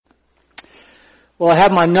Well, I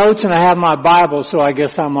have my notes and I have my Bible, so I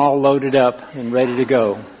guess I'm all loaded up and ready to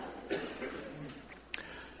go.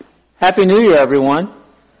 Happy New Year, everyone.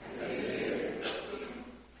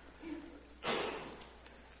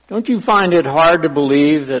 Don't you find it hard to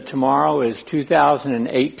believe that tomorrow is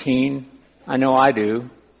 2018? I know I do.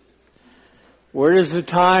 Where does the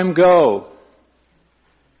time go?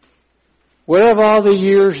 Where have all the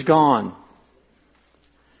years gone?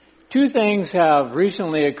 Two things have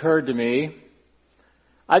recently occurred to me.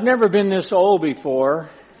 I've never been this old before,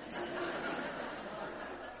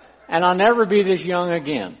 and I'll never be this young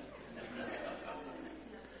again.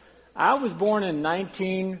 I was born in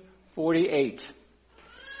 1948.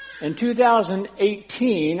 In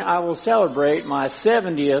 2018, I will celebrate my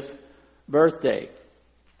 70th birthday.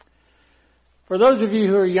 For those of you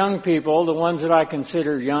who are young people, the ones that I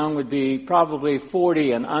consider young would be probably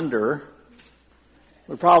 40 and under,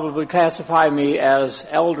 would probably classify me as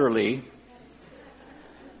elderly.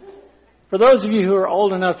 For those of you who are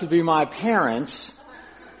old enough to be my parents,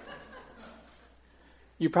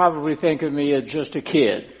 you probably think of me as just a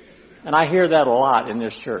kid. And I hear that a lot in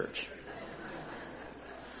this church.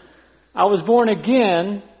 I was born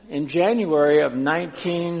again in January of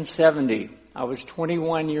 1970. I was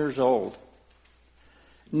 21 years old.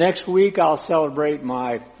 Next week I'll celebrate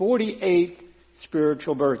my 48th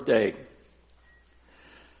spiritual birthday.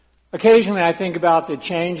 Occasionally I think about the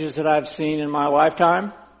changes that I've seen in my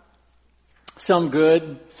lifetime. Some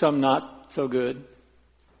good, some not so good.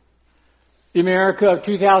 The America of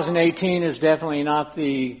 2018 is definitely not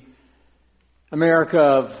the America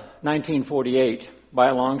of 1948 by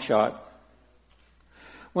a long shot.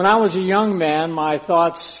 When I was a young man, my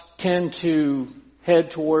thoughts tend to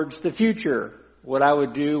head towards the future, what I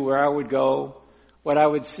would do, where I would go, what I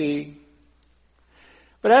would see.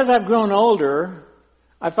 But as I've grown older,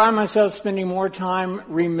 I find myself spending more time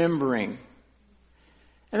remembering.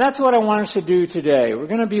 And that's what I want us to do today. We're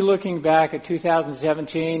going to be looking back at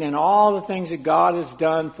 2017 and all the things that God has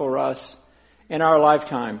done for us in our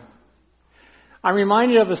lifetime. I'm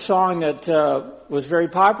reminded of a song that was very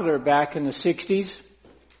popular back in the 60s.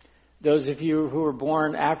 Those of you who were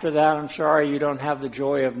born after that, I'm sorry you don't have the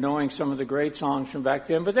joy of knowing some of the great songs from back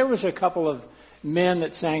then. But there was a couple of men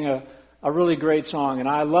that sang a really great song, and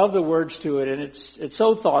I love the words to it. And it's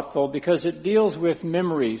so thoughtful because it deals with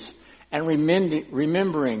memories and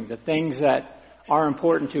remembering the things that are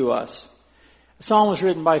important to us. The song was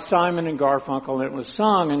written by Simon and Garfunkel, and it was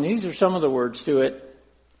sung, and these are some of the words to it.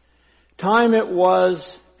 Time it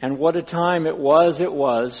was, and what a time it was,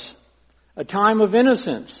 a time of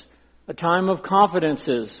innocence, a time of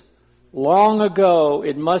confidences. Long ago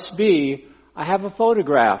it must be, I have a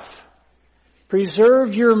photograph.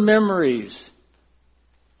 Preserve your memories.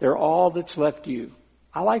 They're all that's left you.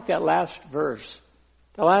 I like that last verse.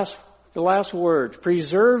 The last words.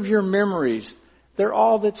 Preserve your memories. They're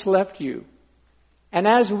all that's left you. And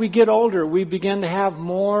as we get older, we begin to have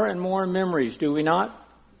more and more memories, do we not?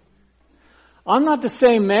 I'm not the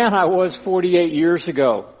same man I was 48 years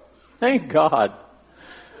ago. Thank God.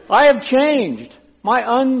 I have changed. My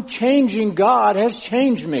unchanging God has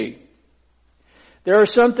changed me. There are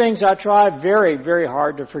some things I try very, very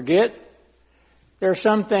hard to forget. There are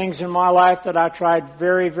some things in my life that I tried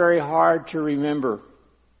very, very hard to remember.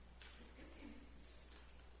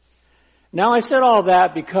 Now I said all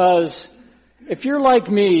that because if you're like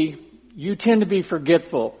me, you tend to be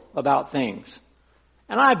forgetful about things.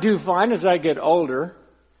 And I do find as I get older,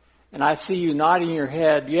 and I see you nodding your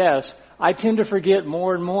head, yes, I tend to forget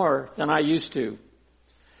more and more than I used to.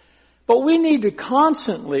 But we need to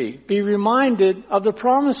constantly be reminded of the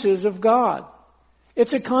promises of God.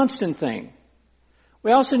 It's a constant thing.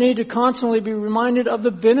 We also need to constantly be reminded of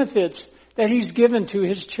the benefits that He's given to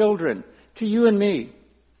His children, to you and me.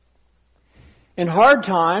 In hard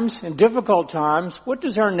times, in difficult times, what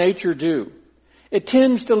does our nature do? It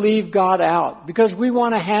tends to leave God out because we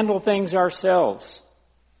want to handle things ourselves.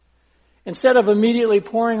 Instead of immediately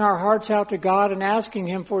pouring our hearts out to God and asking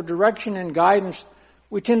Him for direction and guidance,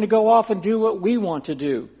 we tend to go off and do what we want to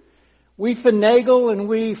do. We finagle and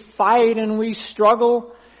we fight and we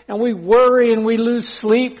struggle and we worry and we lose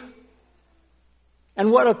sleep.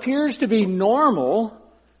 And what appears to be normal,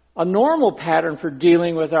 a normal pattern for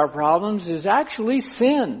dealing with our problems, is actually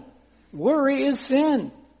sin. Worry is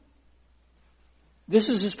sin. This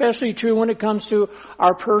is especially true when it comes to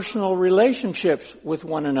our personal relationships with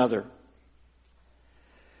one another.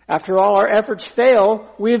 After all our efforts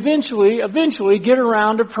fail, we eventually get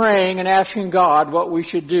around to praying and asking God what we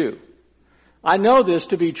should do. I know this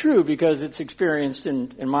to be true because it's experienced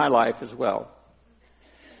in my life as well.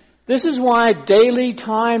 This is why daily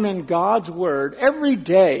time in God's Word, every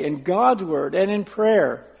day in God's Word and in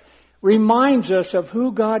prayer, reminds us of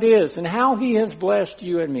who God is and how He has blessed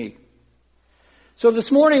you and me. So this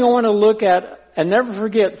morning I want to look at, and never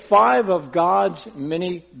forget, 5 of God's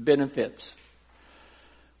many benefits.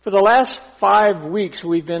 For the last 5 weeks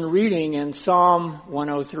we've been reading in Psalm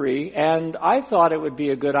 103, and I thought it would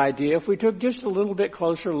be a good idea if we took just a little bit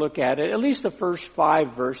closer look at it, at least the first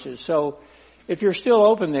 5 verses. So if you're still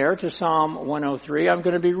open there to Psalm 103, I'm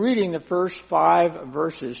going to be reading the first 5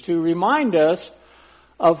 verses to remind us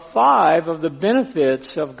of 5 of the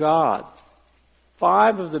benefits of God.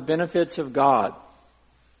 5 of the benefits of God.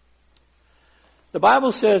 The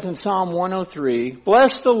Bible says in Psalm 103,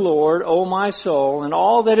 "Bless the Lord, O my soul, and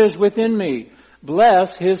all that is within me.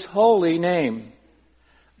 Bless His holy name.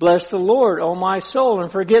 Bless the Lord, O my soul,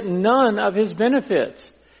 and forget none of His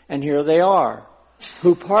benefits." And here they are.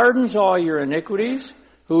 "Who pardons all your iniquities,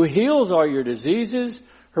 who heals all your diseases,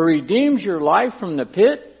 who redeems your life from the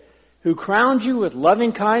pit, who crowns you with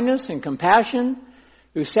loving kindness and compassion,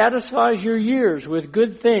 who satisfies your years with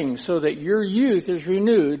good things so that your youth is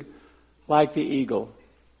renewed like the eagle."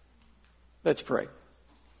 Let's pray.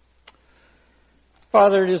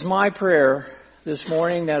 Father, it is my prayer this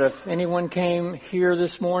morning that if anyone came here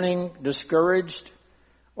this morning discouraged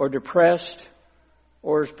or depressed,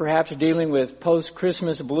 or is perhaps dealing with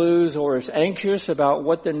post-Christmas blues, or is anxious about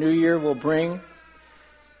what the new year will bring,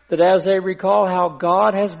 that as they recall how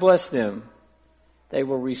God has blessed them, they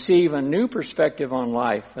will receive a new perspective on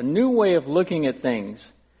life, a new way of looking at things,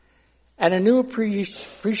 and a new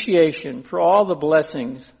appreciation for all the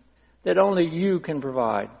blessings that only you can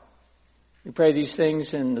provide. We pray these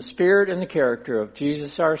things in the spirit and the character of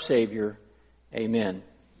Jesus our Savior. Amen.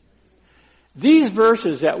 These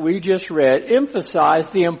verses that we just read emphasize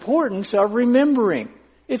the importance of remembering.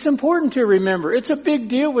 It's important to remember. It's a big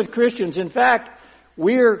deal with Christians. In fact,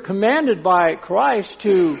 we're commanded by Christ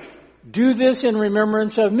to do this in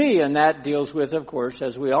remembrance of me, and that deals with, of course,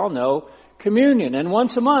 as we all know, communion. And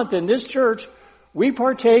once a month in this church, we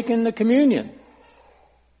partake in the communion.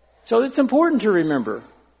 So it's important to remember.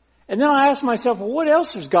 And then I ask myself, well, what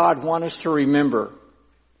else does God want us to remember?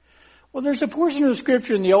 Well, there's a portion of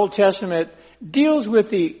Scripture in the Old Testament deals with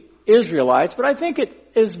the Israelites, but I think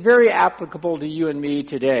it is very applicable to you and me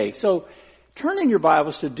today. So turn in your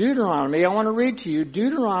Bibles to Deuteronomy. I want to read to you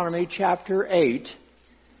Deuteronomy chapter 8,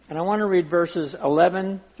 and I want to read verses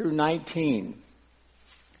 11 through 19.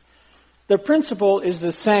 The principle is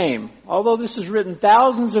the same. Although this is written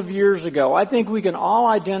thousands of years ago, I think we can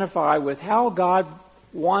all identify with how God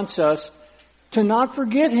wants us to not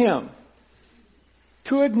forget Him,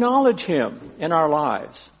 to acknowledge Him in our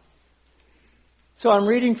lives. So I'm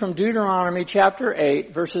reading from Deuteronomy chapter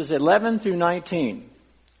 8, verses 11 through 19.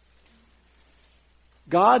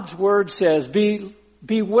 God's word says,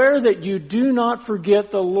 "Beware that you do not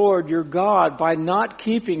forget the Lord your God by not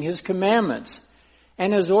keeping His commandments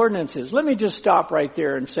and His ordinances." Let me just stop right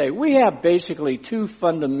there and say, we have basically 2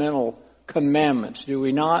 fundamental commandments, do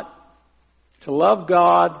we not? To love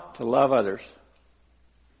God, to love others.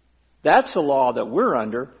 That's the law that we're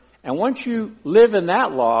under. And once you live in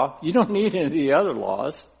that law, you don't need any of the other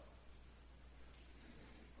laws.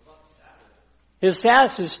 His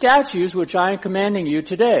statutes, which I am commanding you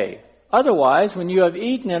today. Otherwise, when you have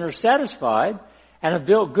eaten and are satisfied, and have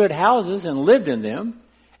built good houses and lived in them,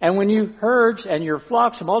 and when your herds and your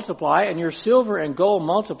flocks multiply, and your silver and gold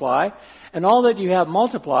multiply, and all that you have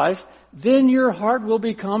multiplies, then your heart will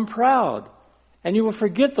become proud, and you will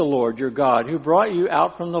forget the Lord your God, who brought you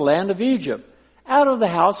out from the land of Egypt, out of the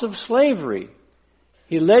house of slavery.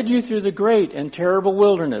 He led you through the great and terrible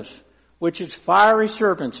wilderness, which is fiery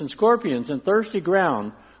serpents and scorpions and thirsty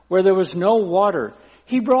ground, where there was no water.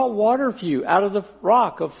 He brought water for you out of the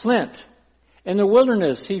rock of flint. In the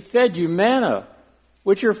wilderness He fed you manna,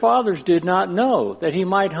 which your fathers did not know, that He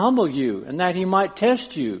might humble you and that He might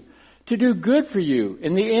test you, to do good for you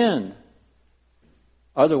in the end.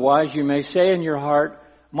 Otherwise you may say in your heart,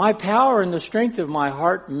 "My power and the strength of my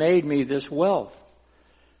heart made me this wealth."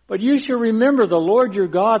 But you shall remember the Lord your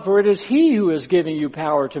God, for it is He who is giving you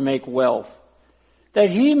power to make wealth, that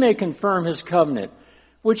He may confirm His covenant,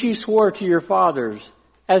 which He swore to your fathers,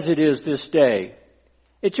 as it is this day.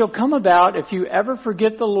 It shall come about, if you ever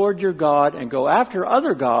forget the Lord your God and go after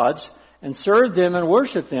other gods and serve them and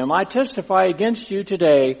worship them, I testify against you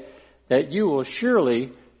today that you will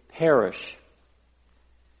surely perish.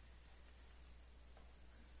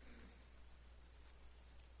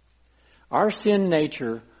 Our sin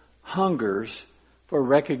nature hungers for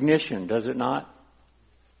recognition, does it not?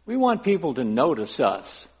 We want people to notice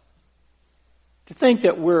us, to think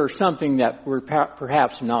that we're something that we're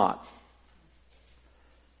perhaps not.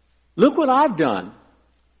 Look what I've done.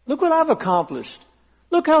 Look what I've accomplished.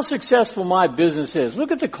 Look how successful my business is.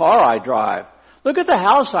 Look at the car I drive. Look at the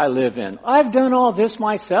house I live in. I've done all this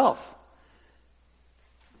myself.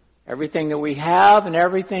 Everything that we have and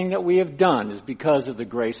everything that we have done is because of the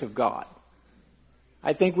grace of God.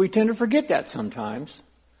 I think we tend to forget that sometimes.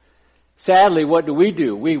 Sadly, what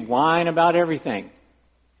do? We whine about everything.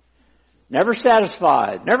 Never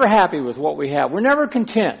satisfied, never happy with what we have. We're never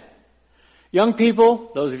content. Young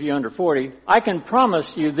people, those of you under 40, I can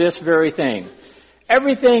promise you this very thing.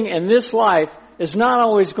 Everything in this life is not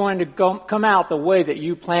always going to come out the way that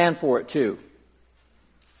you plan for it to.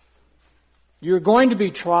 You're going to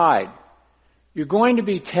be tried. You're going to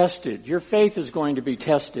be tested. Your faith is going to be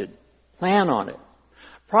tested. Plan on it.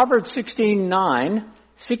 Proverbs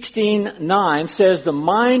 16:9 says, the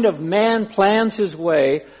mind of man plans his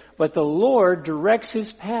way, but the Lord directs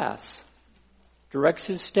his paths, directs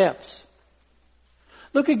his steps.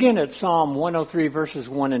 Look again at Psalm 103 verses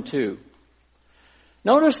 1 and 2.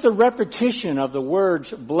 Notice the repetition of the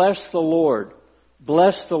words, bless the Lord,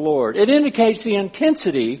 bless the Lord. It indicates the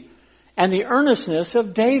intensity and the earnestness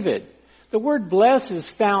of David. The word bless is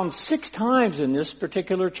found 6 times in this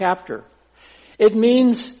particular chapter. It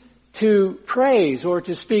means to praise or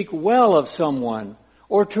to speak well of someone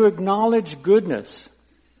or to acknowledge goodness.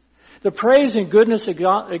 The praise and goodness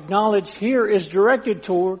acknowledged here is directed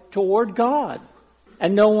toward God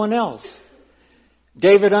and no one else.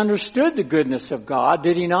 David understood the goodness of God,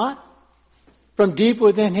 did he not? From deep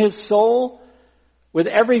within his soul, with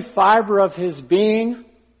every fiber of his being,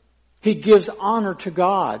 he gives honor to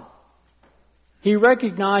God. He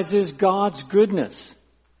recognizes God's goodness,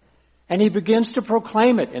 and he begins to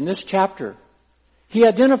proclaim it in this chapter. He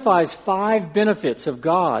identifies 5 benefits of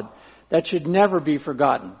God that should never be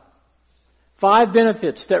forgotten. 5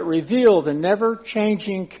 benefits that reveal the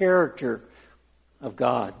never-changing character of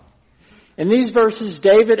God. In these verses,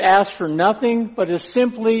 David asks for nothing but is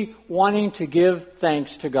simply wanting to give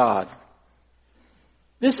thanks to God.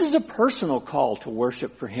 This is a personal call to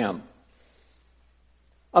worship for him.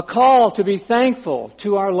 A call to be thankful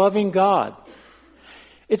to our loving God.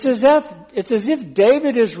 It's as if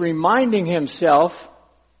David is reminding himself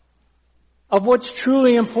of what's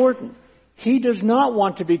truly important. He does not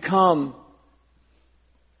want to become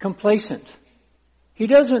complacent. He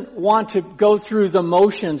doesn't want to go through the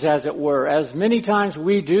motions, as it were, as many times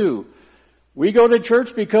we do. We go to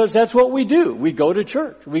church because that's what we do. We go to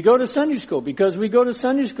church. We go to Sunday school because we go to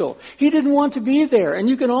Sunday school. He didn't want to be there, and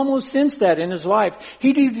you can almost sense that in his life.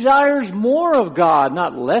 He desires more of God,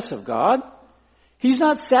 not less of God. He's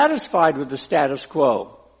not satisfied with the status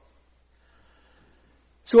quo.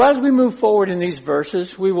 So as we move forward in these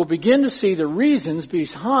verses, we will begin to see the reasons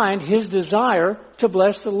behind his desire to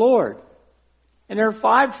bless the Lord. And there are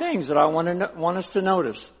 5 things that I want us to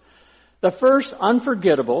notice. The first,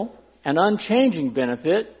 unforgettable and unchanging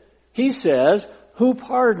benefit, he says, who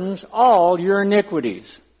pardons all your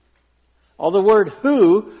iniquities. All the word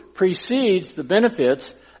who precedes the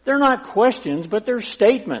benefits. They're not questions, but they're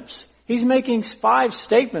statements. He's making 5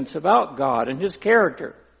 statements about God and his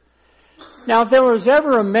character. Now, if there was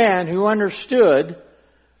ever a man who understood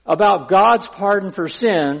about God's pardon for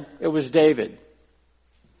sin, it was David.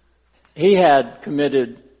 He had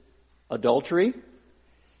committed adultery.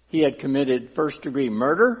 He had committed first-degree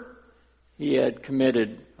murder. He had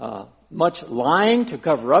committed much lying to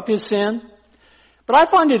cover up his sin. But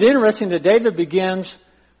I find it interesting that David begins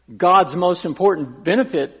God's most important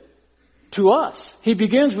benefit to us. He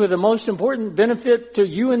begins with the most important benefit to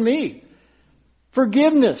you and me.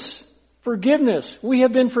 Forgiveness. Forgiveness. We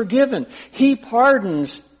have been forgiven. He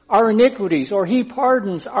pardons our iniquities, or he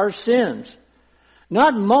pardons our sins.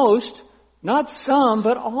 Not most, not some,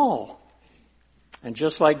 but all. And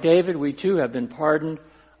just like David, we too have been pardoned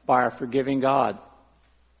by our forgiving God.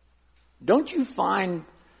 Don't you find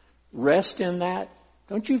rest in that?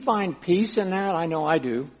 Don't you find peace in that? I know I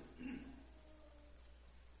do.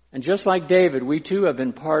 And just like David, we too have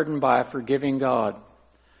been pardoned by a forgiving God.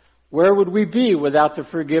 Where would we be without the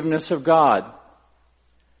forgiveness of God?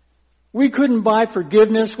 We couldn't buy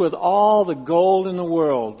forgiveness with all the gold in the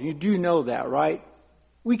world. You do know that, right?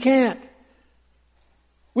 We can't.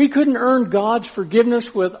 We couldn't earn God's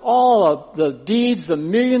forgiveness with all of the deeds, the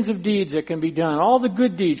millions of deeds that can be done, all the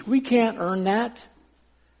good deeds. We can't earn that.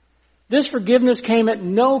 This forgiveness came at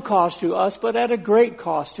no cost to us, but at a great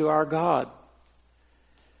cost to our God.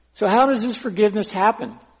 So how does this forgiveness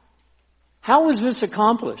happen? How is this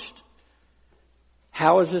accomplished?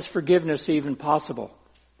 How is this forgiveness even possible?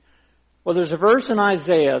 Well, there's a verse in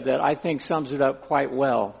Isaiah that I think sums it up quite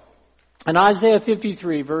well. In Isaiah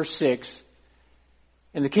 53, verse 6,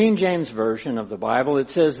 In the King James Version of the Bible, it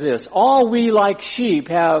says this, all we like sheep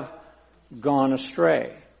have gone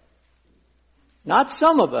astray. Not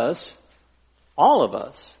some of us, all of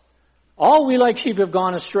us. All we like sheep have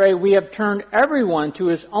gone astray. We have turned everyone to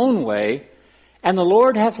his own way, and the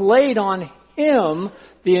Lord hath laid on him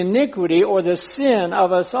the iniquity or the sin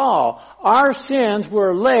of us all. Our sins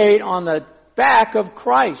were laid on the back of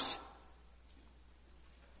Christ.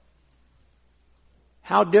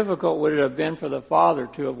 How difficult would it have been for the Father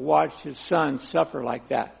to have watched his Son suffer like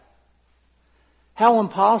that? How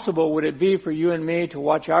impossible would it be for you and me to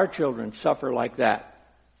watch our children suffer like that?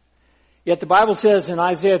 Yet the Bible says in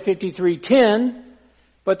Isaiah 53:10,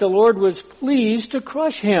 but the Lord was pleased to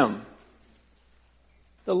crush him.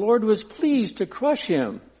 The Lord was pleased to crush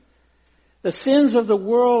him. The sins of the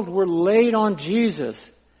world were laid on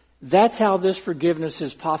Jesus. That's how this forgiveness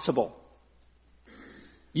is possible.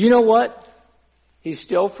 You know what? He's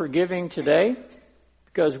still forgiving today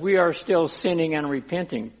because we are still sinning and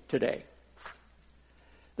repenting today.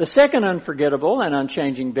 The second unforgettable and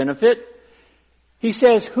unchanging benefit, he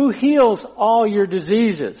says, who heals all your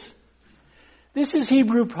diseases? This is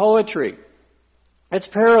Hebrew poetry. It's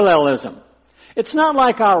parallelism. It's not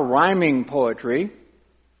like our rhyming poetry,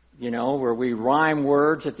 where we rhyme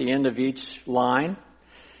words at the end of each line.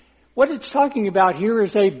 What it's talking about here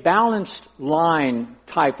is a balanced line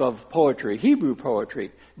type of poetry, Hebrew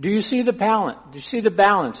poetry. Do you see the balance? Do you see the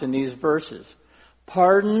balance in these verses?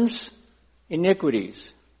 Pardons iniquities,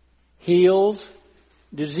 heals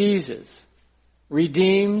diseases,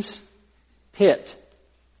 redeems pit,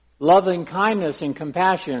 loving kindness and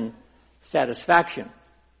compassion, satisfaction.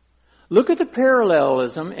 Look at the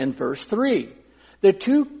parallelism in verse 3. The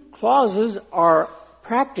two clauses are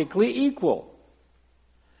practically equal.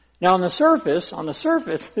 Now on the surface,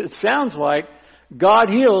 it sounds like God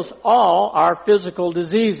heals all our physical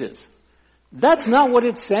diseases. That's not what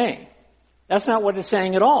it's saying. That's not what it's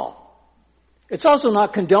saying at all. It's also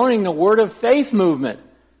not condoning the word of faith movement.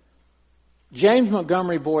 James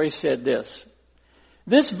Montgomery Boyce said this,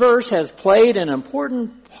 this verse has played an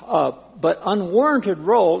important but unwarranted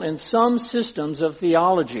role in some systems of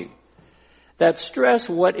theology that stress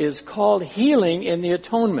what is called healing in the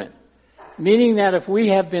atonement, meaning that if we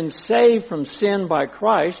have been saved from sin by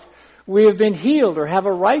Christ, we have been healed or have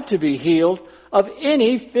a right to be healed of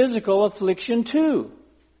any physical affliction too.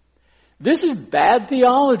 This is bad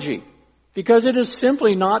theology because it is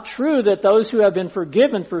simply not true that those who have been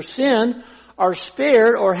forgiven for sin are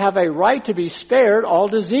spared or have a right to be spared all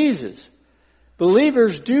diseases.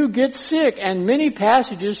 Believers do get sick, and many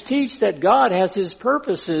passages teach that God has his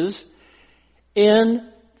purposes in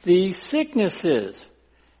these sicknesses.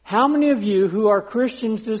 How many of you who are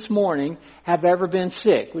Christians this morning have ever been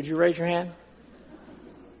sick? Would you raise your hand?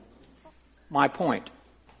 My point.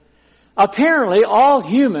 Apparently, all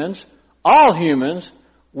humans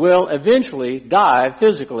will eventually die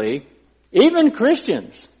physically, even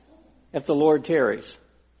Christians, if the Lord tarries.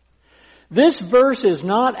 This verse is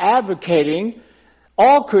not advocating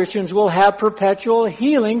all Christians will have perpetual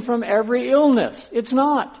healing from every illness. It's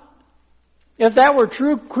not. If that were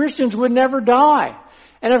true, Christians would never die.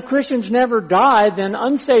 And if Christians never died, then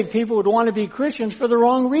unsaved people would want to be Christians for the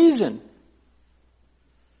wrong reason.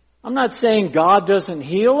 I'm not saying God doesn't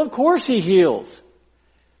heal. Of course he heals.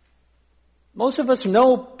 Most of us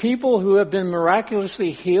know people who have been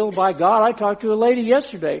miraculously healed by God. I talked to a lady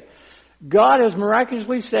yesterday. God has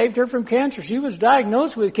miraculously saved her from cancer. She was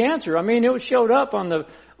diagnosed with cancer. I mean, it showed up on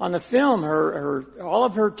the film. All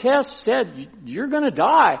of her tests said, you're going to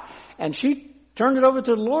die. And she turned it over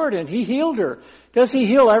to the Lord and he healed her. Does he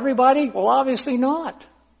heal everybody? Well, obviously not.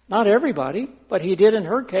 Not everybody, but he did in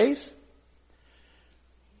her case.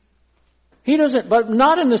 He doesn't, but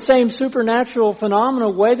not in the same supernatural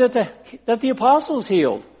phenomenal way that the apostles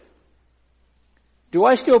healed. Do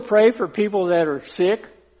I still pray for people that are sick?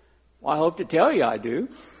 Well, I hope to tell you I do.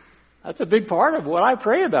 That's a big part of what I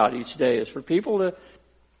pray about each day is for people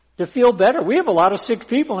to feel better. We have a lot of sick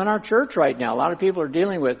people in our church right now. A lot of people are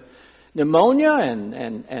dealing with pneumonia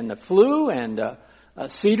and the flu and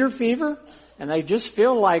cedar fever, and they just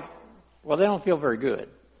feel like, well, they don't feel very good.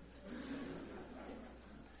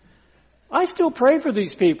 I still pray for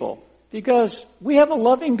these people because we have a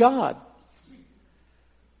loving God.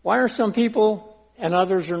 Why are some people and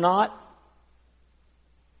others are not?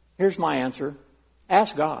 Here's my answer.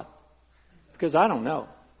 Ask God. Because I don't know.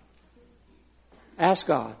 Ask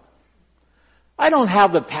God. I don't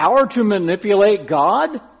have the power to manipulate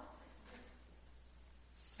God.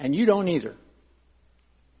 And you don't either.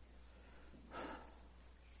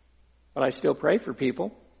 But I still pray for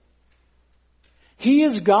people. He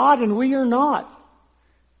is God and we are not.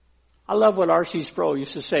 I love what R.C. Sproul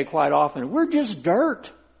used to say quite often. We're just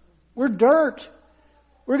dirt. We're dirt.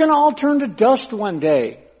 We're going to all turn to dust one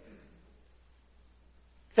day.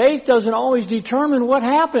 Faith doesn't always determine what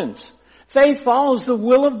happens. Faith follows the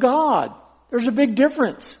will of God. There's a big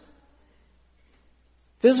difference.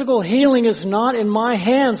 Physical healing is not in my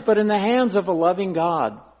hands, but in the hands of a loving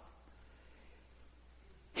God.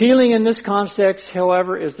 Healing in this context,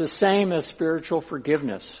 however, is the same as spiritual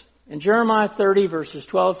forgiveness. In Jeremiah 30, verses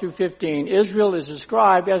 12 through 15, Israel is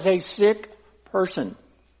described as a sick person.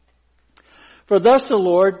 For thus says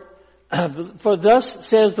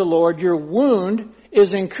the Lord, your wound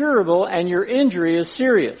is incurable and your injury is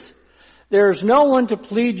serious. There is no one to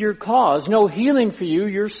plead your cause, no healing for you,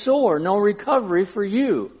 you're sore, no recovery for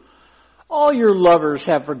you. All your lovers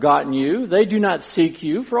have forgotten you, they do not seek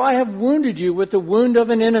you, for I have wounded you with the wound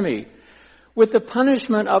of an enemy, with the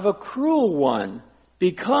punishment of a cruel one,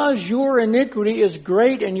 because your iniquity is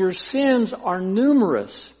great and your sins are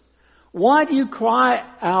numerous. Why do you cry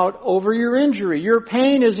out over your injury? Your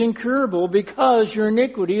pain is incurable because your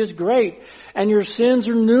iniquity is great and your sins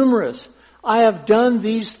are numerous. I have done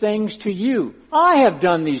these things to you. I have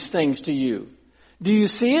done these things to you. Do you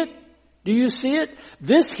see it? Do you see it?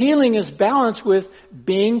 This healing is balanced with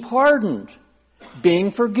being pardoned, being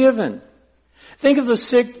forgiven. Think of the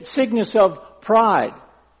sickness of pride.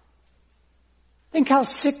 Think how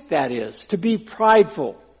sick that is, to be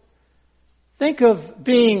prideful. Think of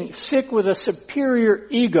being sick with a superior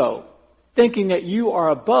ego, thinking that you are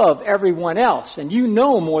above everyone else and you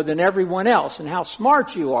know more than everyone else and how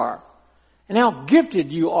smart you are and how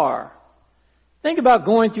gifted you are. Think about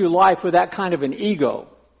going through life with that kind of an ego.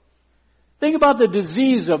 Think about the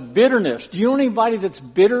disease of bitterness. Do you know anybody that's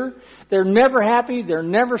bitter? They're never happy, they're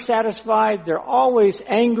never satisfied, they're always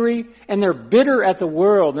angry, and they're bitter at the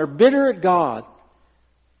world, they're bitter at God.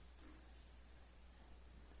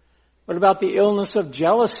 What about the illness of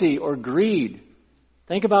jealousy or greed?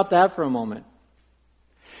 Think about that for a moment.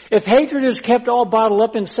 If hatred is kept all bottled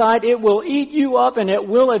up inside, it will eat you up and it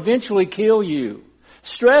will eventually kill you.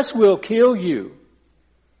 Stress will kill you.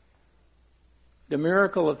 The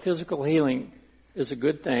miracle of physical healing is a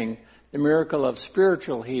good thing. The miracle of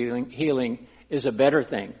spiritual healing is a better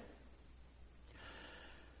thing.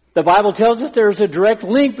 The Bible tells us there's a direct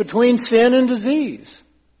link between sin and disease.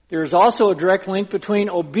 There is also a direct link between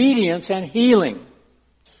obedience and healing.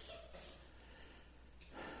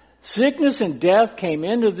 Sickness and death came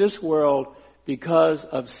into this world because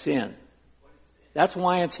of sin. That's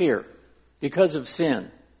why it's here, because of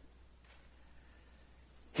sin.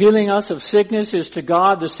 Healing us of sickness is to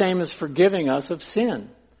God the same as forgiving us of sin.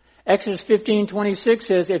 Exodus 15:26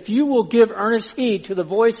 says, if you will give earnest heed to the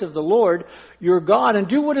voice of the Lord your God and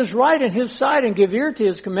do what is right in His sight and give ear to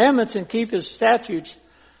His commandments and keep His statutes,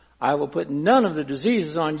 I will put none of the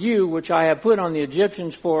diseases on you which I have put on the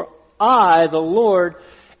Egyptians, for I, the Lord,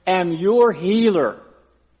 am your healer.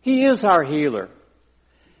 He is our healer.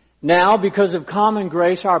 Now, because of common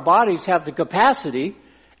grace, our bodies have the capacity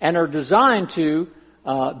and are designed to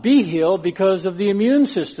be healed because of the immune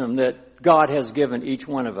system that God has given each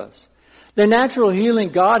one of us. The natural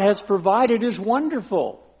healing God has provided is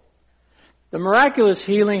wonderful. The miraculous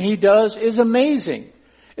healing He does is amazing.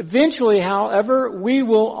 Eventually, however, we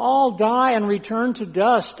will all die and return to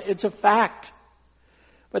dust. It's a fact.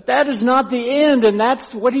 But that is not the end, and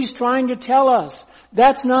that's what He's trying to tell us.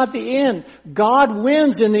 That's not the end. God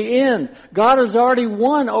wins in the end. God has already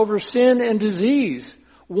won over sin and disease.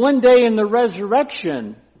 One day in the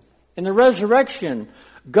resurrection,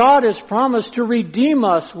 God has promised to redeem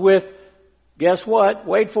us with, guess what?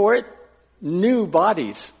 Wait for it. New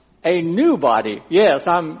bodies. A new body. Yes,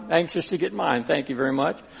 I'm anxious to get mine. Thank you very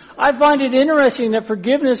much. I find it interesting that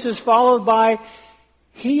forgiveness is followed by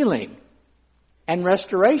healing and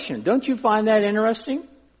restoration. Don't you find that interesting?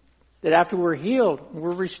 That after we're healed,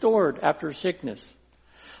 we're restored after sickness.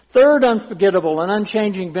 Third unforgettable and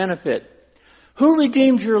unchanging benefit. Who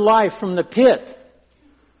redeemed your life from the pit?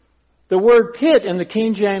 The word pit in the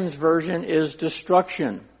King James Version is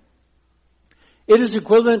destruction. It is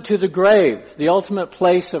equivalent to the grave, the ultimate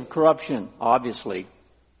place of corruption, obviously.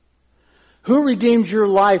 Who redeems your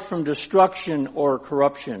life from destruction or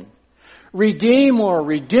corruption? Redeem or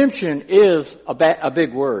redemption is a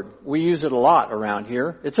big word. We use it a lot around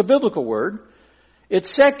here. It's a biblical word. Its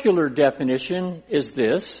secular definition is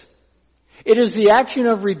this. It is the action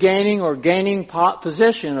of regaining or gaining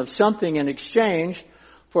possession of something in exchange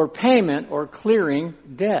for payment or clearing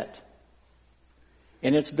debt.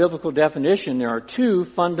 In its biblical definition, there are two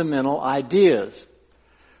fundamental ideas.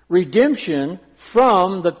 Redemption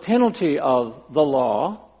from the penalty of the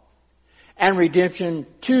law and redemption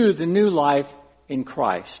to the new life in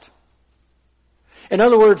Christ. In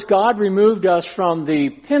other words, God removed us from the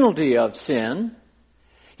penalty of sin.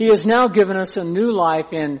 He has now given us a new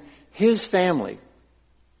life in His family.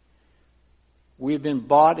 We've been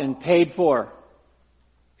bought and paid for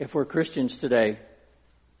if we're Christians today.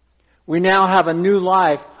 We now have a new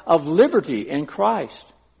life of liberty in Christ,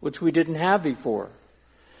 which we didn't have before.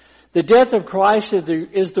 The death of Christ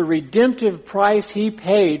is the redemptive price He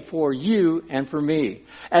paid for you and for me.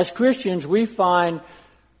 As Christians, we find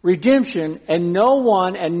redemption in no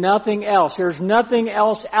one and nothing else. There's nothing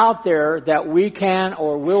else out there that we can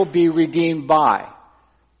or will be redeemed by.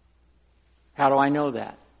 How do I know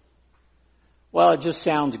that? Well, it just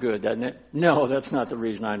sounds good, doesn't it? No, that's not the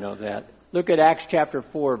reason I know that. Look at Acts chapter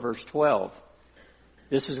 4, verse 12.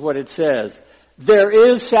 This is what it says. There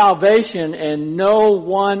is salvation in no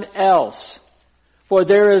one else, for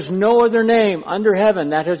there is no other name under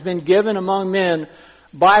heaven that has been given among men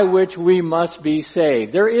by which we must be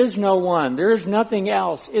saved. There is no one. There is nothing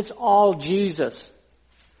else. It's all Jesus.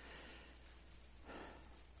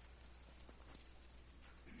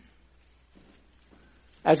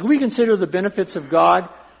 As we consider the benefits of God,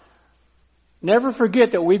 never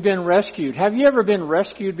forget that we've been rescued. Have you ever been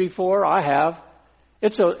rescued before? I have.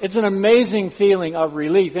 It's an amazing feeling of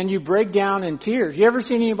relief, and you break down in tears. You ever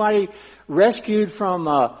seen anybody rescued from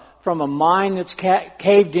a mine that's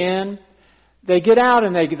caved in? They get out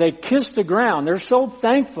and they kiss the ground. They're so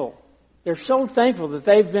thankful. They're so thankful that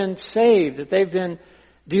they've been saved, that they've been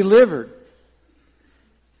delivered.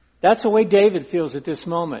 That's the way David feels at this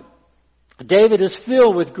moment. David is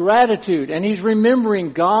filled with gratitude, and he's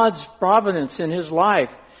remembering God's providence in his life.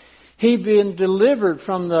 He'd been delivered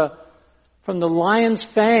from the lion's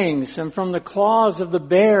fangs and from the claws of the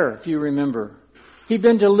bear, if you remember. He'd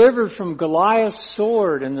been delivered from Goliath's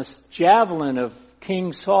sword and the javelin of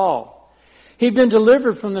King Saul. He'd been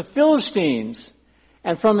delivered from the Philistines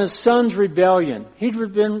and from his son's rebellion. He'd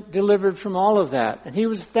been delivered from all of that, and he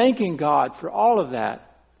was thanking God for all of that.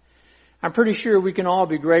 I'm pretty sure we can all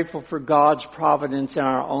be grateful for God's providence in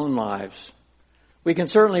our own lives. We can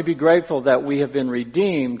certainly be grateful that we have been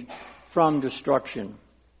redeemed from destruction.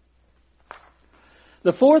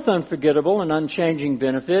 The fourth unforgettable and unchanging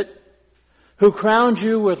benefit, who crowned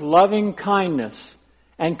you with loving kindness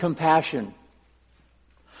and compassion.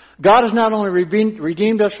 God has not only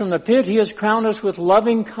redeemed us from the pit, He has crowned us with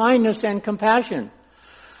loving kindness and compassion.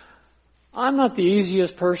 I'm not the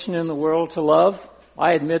easiest person in the world to love.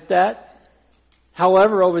 I admit that.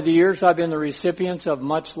 However, over the years, I've been the recipient of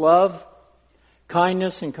much love,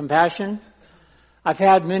 kindness, and compassion. I've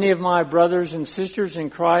had many of my brothers and sisters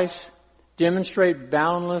in Christ demonstrate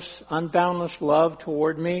boundless, unboundless love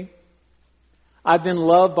toward me. I've been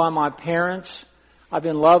loved by my parents. I've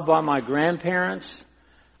been loved by my grandparents.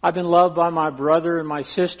 I've been loved by my brother and my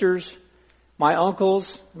sisters, my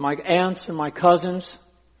uncles, my aunts, and my cousins.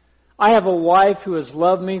 I have a wife who has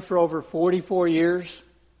loved me for over 44 years.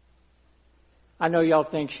 I know y'all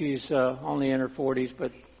think she's only in her 40s,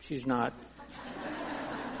 but she's not.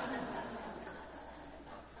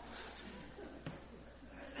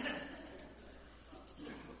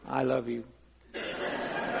 I love you.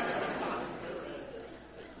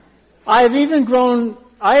 I have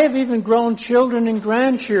even grown children and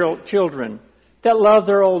grandchildren that love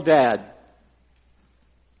their old dad.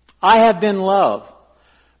 I have been loved.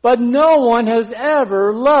 But no one has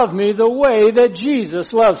ever loved me the way that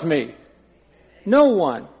Jesus loves me. No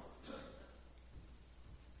one.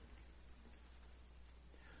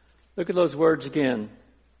 Look at those words again.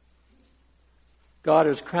 God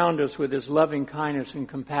has crowned us with His loving kindness and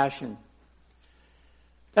compassion.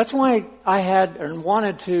 That's why I had and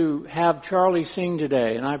wanted to have Charlie sing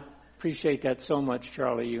today, and I appreciate that so much,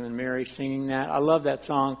 Charlie, you and Mary singing that. I love that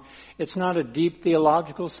song. It's not a deep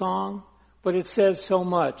theological song, but it says so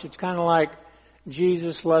much. It's kind of like,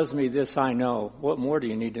 Jesus loves me, this I know. What more do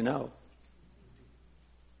you need to know?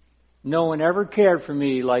 No one ever cared for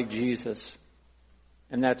me like Jesus.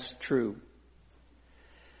 And that's true.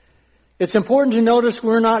 It's important to notice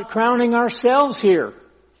we're not crowning ourselves here.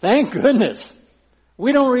 Thank goodness.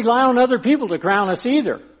 We don't rely on other people to crown us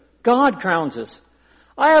either. God crowns us.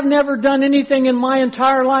 I have never done anything in my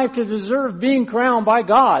entire life to deserve being crowned by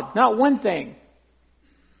God. Not one thing.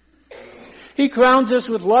 He crowns us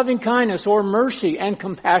with loving kindness or mercy and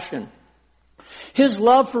compassion. His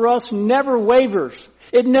love for us never wavers.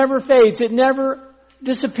 It never fades. It never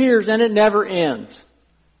disappears, and it never ends.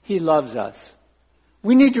 He loves us.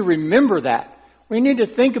 We need to remember that. We need to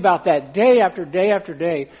think about that day after day after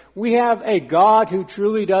day. We have a God who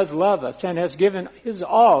truly does love us and has given His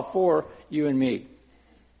all for you and me.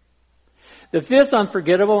 The fifth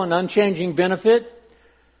unforgettable and unchanging benefit,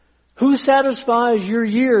 who satisfies your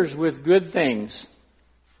years with good things?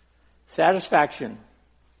 Satisfaction.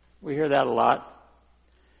 We hear that a lot.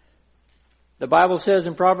 The Bible says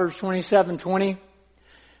in Proverbs 27:20,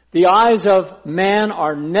 the eyes of man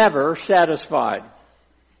are never satisfied.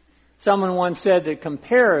 Someone once said that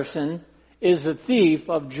comparison is the thief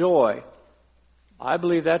of joy. I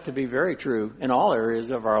believe that to be very true in all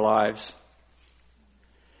areas of our lives.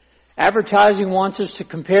 Advertising wants us to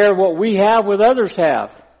compare what we have with others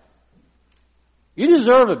have. You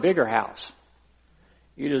deserve a bigger house.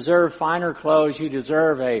 You deserve finer clothes. You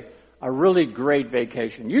deserve a really great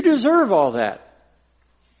vacation. You deserve all that.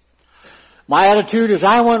 My attitude is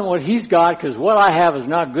I want what he's got because what I have is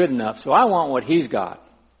not good enough, so I want what he's got.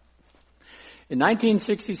 In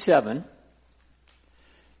 1967,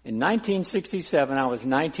 I was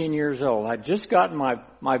 19 years old. I'd just gotten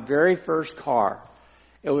my very first car.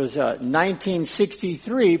 It was a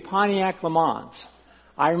 1963 Pontiac Le Mans.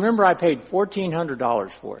 I remember I paid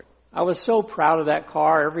 $1,400 for it. I was so proud of that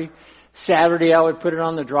car. Every Saturday I would put it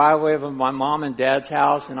on the driveway of my mom and dad's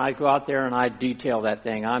house, and I'd go out there and I'd detail that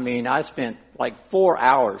thing. I mean, I spent like 4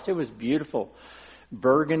 hours. It was beautiful.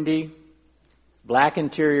 Burgundy, black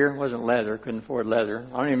interior, wasn't leather, couldn't afford leather.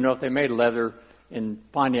 I don't even know if they made leather in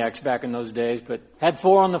Pontiacs back in those days, but had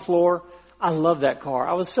 4 on the floor. I loved that car.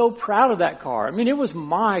 I was so proud of that car. I mean, it was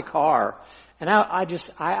my car. And I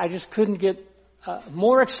just couldn't get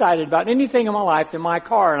more excited about anything in my life than my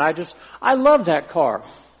car. And I loved that car.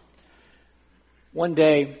 One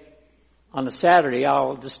day, on a Saturday,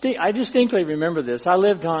 I distinctly remember this. I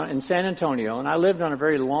lived in San Antonio, and I lived on a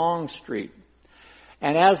very long street.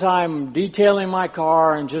 And as I'm detailing my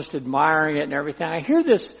car and just admiring it and everything, I hear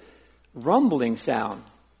this rumbling sound.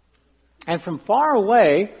 And from far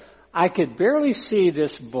away, I could barely see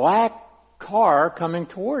this black car coming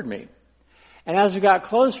toward me. And as we got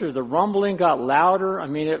closer, the rumbling got louder. I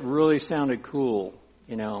mean, it really sounded cool,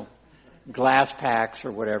 glass packs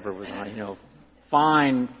or whatever it was on,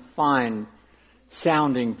 fine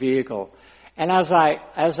sounding vehicle. And as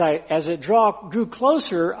it drew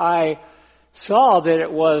closer, I saw that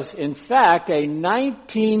it was in fact a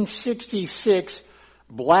 1966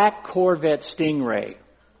 black Corvette Stingray.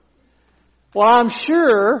 Well, I'm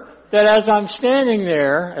sure that as I'm standing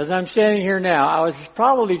here now, I was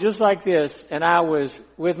probably just like this, and I was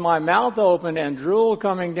with my mouth open and drool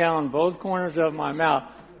coming down both corners of my mouth.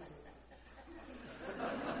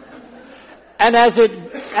 And as it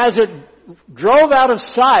drove out of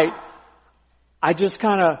sight, I just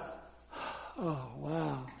kind of, oh,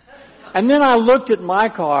 wow. And then I looked at my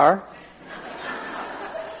car,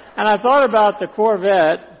 and I thought about the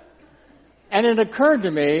Corvette, and it occurred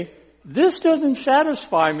to me, this doesn't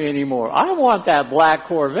satisfy me anymore. I want that black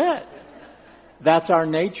Corvette. That's our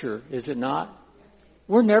nature, is it not?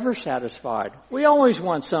 We're never satisfied. We always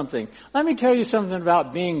want something. Let me tell you something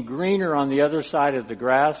about being greener on the other side of the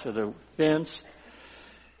grass or the fence.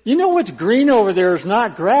 You know what's green over there is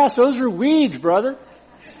not grass. Those are weeds, brother.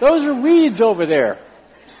 Those are weeds over there.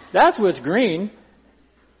 That's what's green.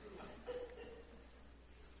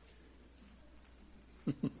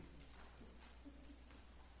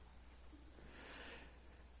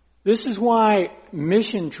 This is why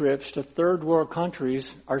mission trips to third world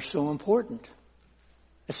countries are so important,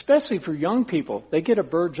 especially for young people. They get a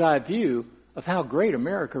bird's eye view of how great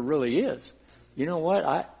America really is. You know what?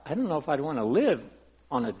 I don't know if I'd want to live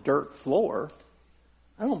on a dirt floor.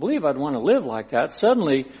 I don't believe I'd want to live like that.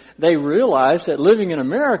 Suddenly, they realize that living in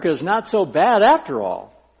America is not so bad after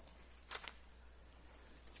all.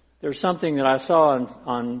 There's something that I saw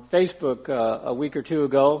on Facebook a week or two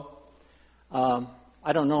ago.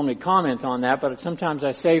 I don't normally comment on that, but sometimes I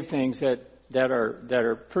save things that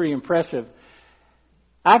are pretty impressive.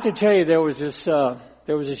 I have to tell you, there was this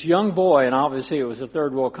young boy, and obviously it was a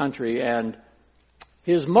third world country, and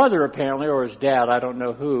his mother apparently, or his dad, I don't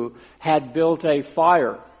know who, had built a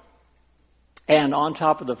fire. And on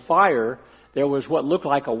top of the fire, there was what looked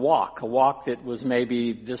like a wok that was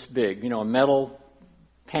maybe this big, a metal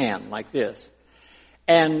pan like this.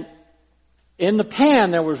 And in the pan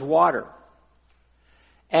there was water.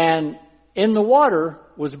 And in the water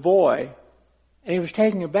was a boy, and he was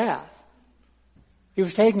taking a bath. He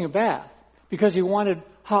was taking a bath because he wanted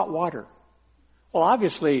hot water. Well,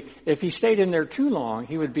 obviously, if he stayed in there too long,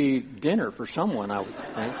 he would be dinner for someone, I would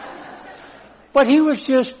think. But he was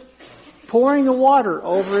just pouring the water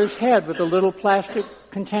over his head with a little plastic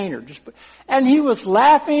container. And he was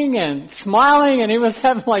laughing and smiling, and he was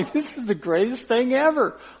having this is the greatest thing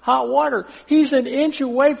ever. Hot water. He's an inch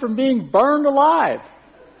away from being burned alive.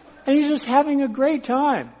 And he's just having a great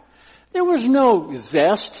time. There was no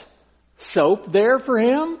Zest soap there for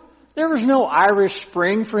him. There was no Irish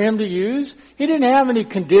Spring for him to use. He didn't have any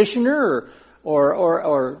conditioner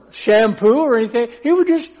or shampoo or anything. He was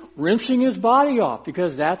just rinsing his body off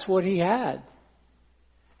because that's what he had.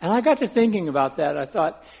 And I got to thinking about that. I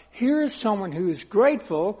thought, here is someone who is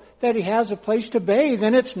grateful that he has a place to bathe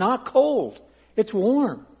and it's not cold. It's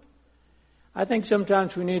warm. I think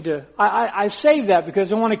sometimes we need to, I say that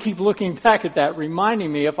because I want to keep looking back at that,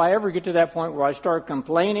 reminding me if I ever get to that point where I start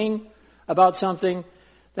complaining about something,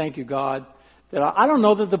 thank you, God, that I don't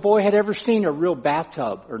know that the boy had ever seen a real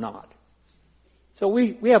bathtub or not. So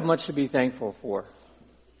we have much to be thankful for.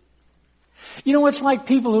 You know, it's like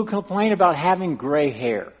people who complain about having gray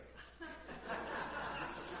hair.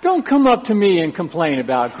 Don't come up to me and complain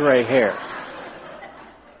about gray hair.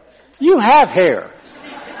 You have hair.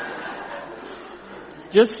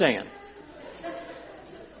 Just saying.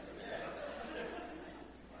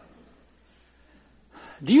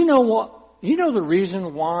 Do you know what? You know the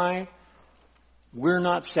reason why we're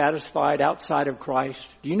not satisfied outside of Christ?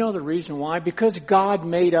 Do you know the reason why? Because God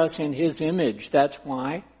made us in His image. That's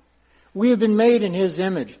why. We have been made in His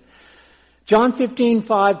image. John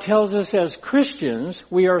 15:5 tells us as Christians,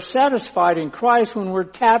 we are satisfied in Christ when we're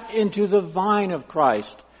tapped into the vine of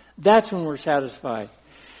Christ. That's when we're satisfied.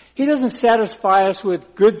 He doesn't satisfy us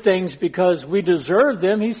with good things because we deserve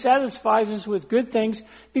them. He satisfies us with good things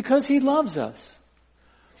because He loves us.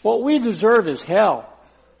 What we deserve is hell.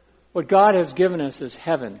 What God has given us is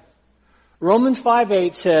heaven. Romans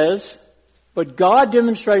 5:8 says, but God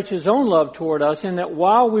demonstrates His own love toward us in that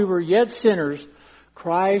while we were yet sinners,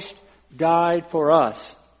 Christ died for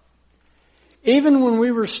us. Even when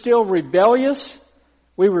we were still rebellious,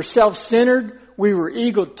 we were self-centered, we were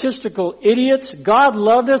egotistical idiots, God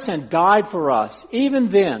loved us and died for us. Even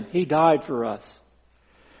then, He died for us.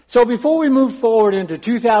 So before we move forward into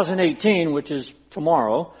 2018, which is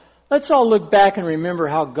tomorrow, let's all look back and remember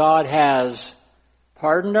how God has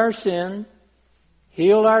pardoned our sin,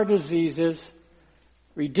 healed our diseases,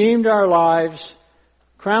 redeemed our lives,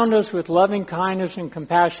 crowned us with loving kindness and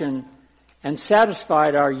compassion, and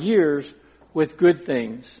satisfied our years with good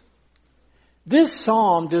things. This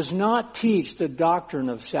psalm does not teach the doctrine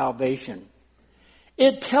of salvation.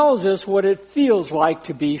 It tells us what it feels like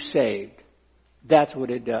to be saved. That's what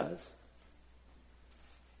it does.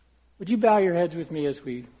 Would you bow your heads with me as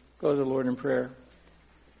we go to the Lord in prayer?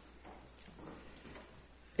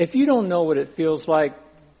 If you don't know what it feels like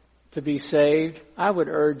to be saved, I would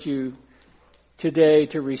urge you today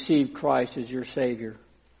to receive Christ as your Savior.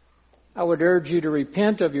 I would urge you to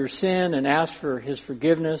repent of your sin and ask for His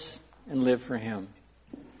forgiveness and live for Him.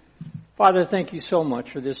 Father, thank you so much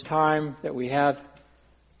for this time that we have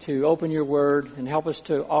to open your Word and help us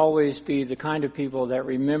to always be the kind of people that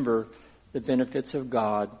remember the benefits of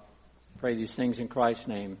God. Pray these things in Christ's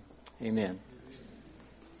name. Amen.